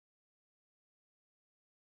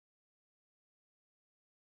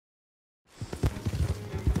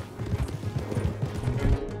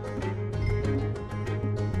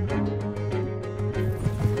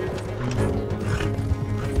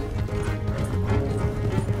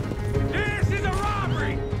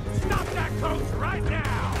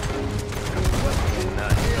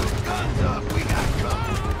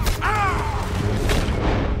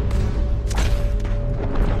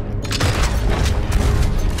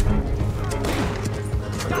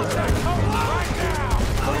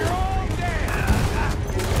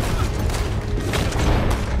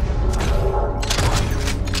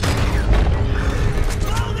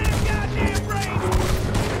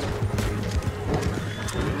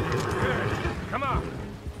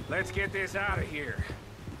Let's get this out of here.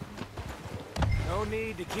 No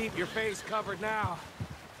need to keep your face covered now.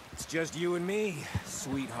 It's just you and me,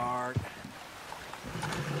 sweetheart.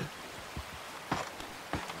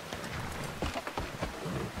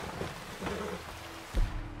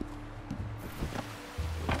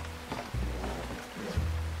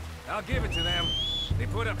 I'll give it to them. They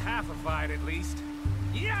put up half a fight at least.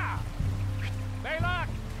 Yeah! Baylock!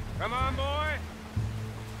 Come on, boy!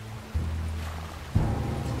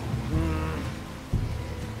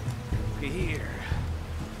 Here.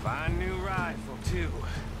 Fine new rifle, too.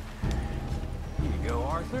 Here you go,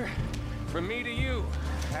 Arthur. From me to you.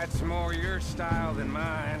 That's more your style than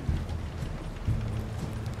mine.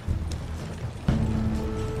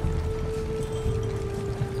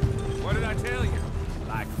 What did I tell you?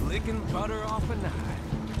 Like flicking butter off a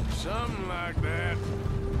knife. Something like that.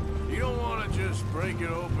 You don't want to just break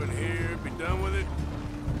it open here, be done with it?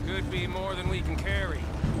 Could be more than we can carry.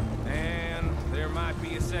 And there might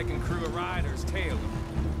be a second crew of riders tailing.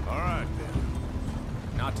 All right,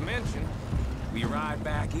 then. Not to mention, we ride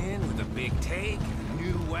back in with a big take, and a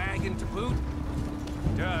new wagon to boot.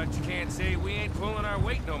 Dutch can't say we ain't pulling our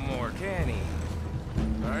weight no more, can he?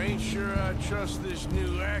 I ain't sure I trust this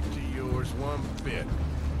new act of yours one bit.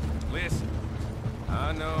 Listen,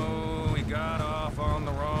 I know we got off on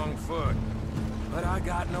the wrong foot, but I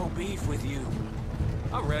got no beef with you.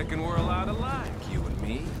 I reckon we're a lot alike, you and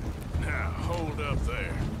me. Now, hold up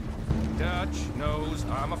there. Dutch knows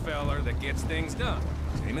I'm a feller that gets things done,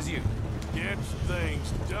 same as you. Gets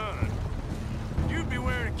things done. You'd be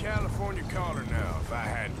wearing a California collar now if I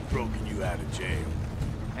hadn't broken you out of jail.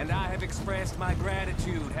 And I have expressed my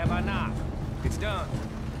gratitude, have I not? It's done.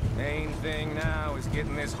 Main thing now is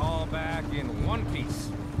getting this haul back in one piece.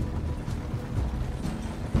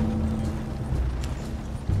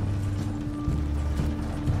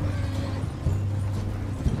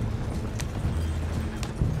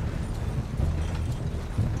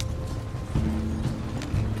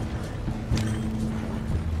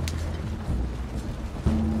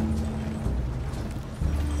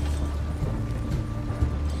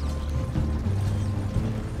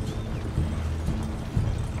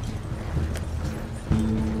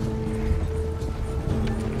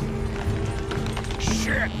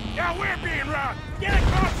 Now we're being robbed! Get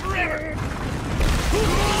across the river!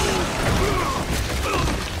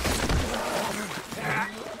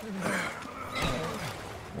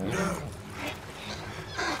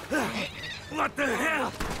 What the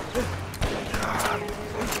hell?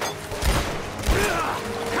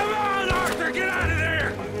 Come on, Arthur, get out of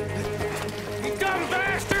there! You dumb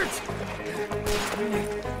bastards!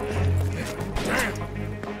 Damn!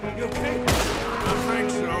 You okay? I think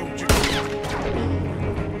so.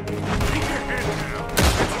 Keep your head down.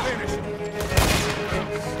 It's finished.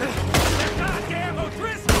 They're goddamn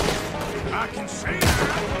O'Driscoll! I can see that.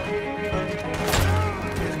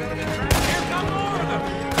 Here come more of them!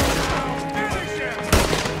 Finish him!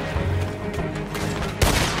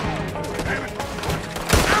 Damn it.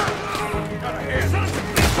 Got a head.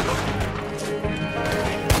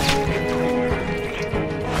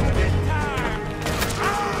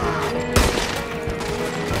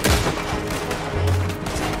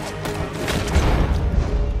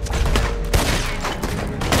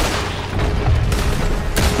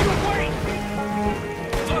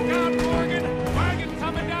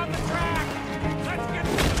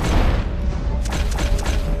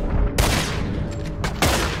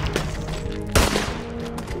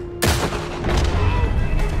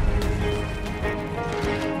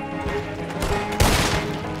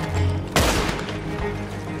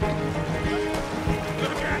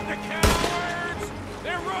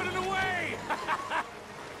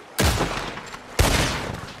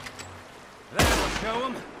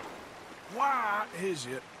 Why is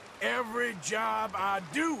it every job I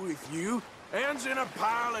do with you ends in a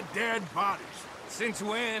pile of dead bodies? Since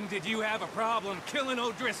when did you have a problem killing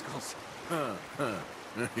O'Driscolls?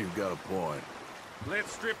 You've got a point.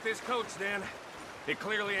 Let's strip this coach then. It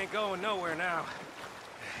clearly ain't going nowhere now.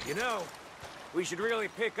 You know, we should really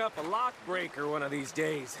pick up a lock breaker one of these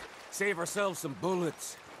days. Save ourselves some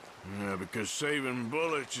bullets. Yeah, because saving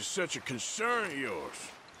bullets is such a concern of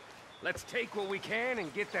yours. Let's take what we can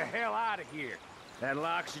and get the hell out of here. That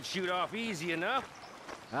lock should shoot off easy enough.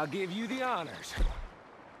 I'll give you the honors.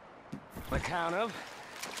 On account of,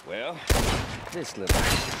 well, this little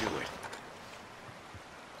should do it.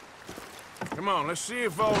 Come on, let's see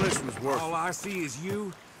if all this was worth All I see is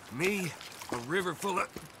you, me, a river full of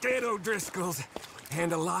dead O'Driscolls,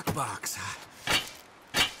 and a lockbox.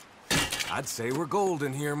 I'd say we're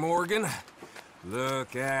golden here, Morgan.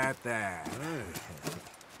 Look at that.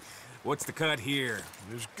 What's the cut here?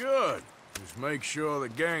 It's good. Just make sure the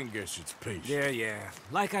gang gets its piece. Yeah.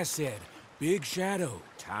 Like I said, big shadow,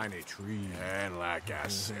 tiny tree. And like I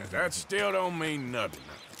said, that still don't mean nothing.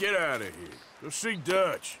 Get out of here. Go see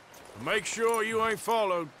Dutch. Make sure you ain't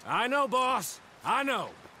followed. I know, boss. I know.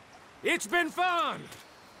 It's been fun.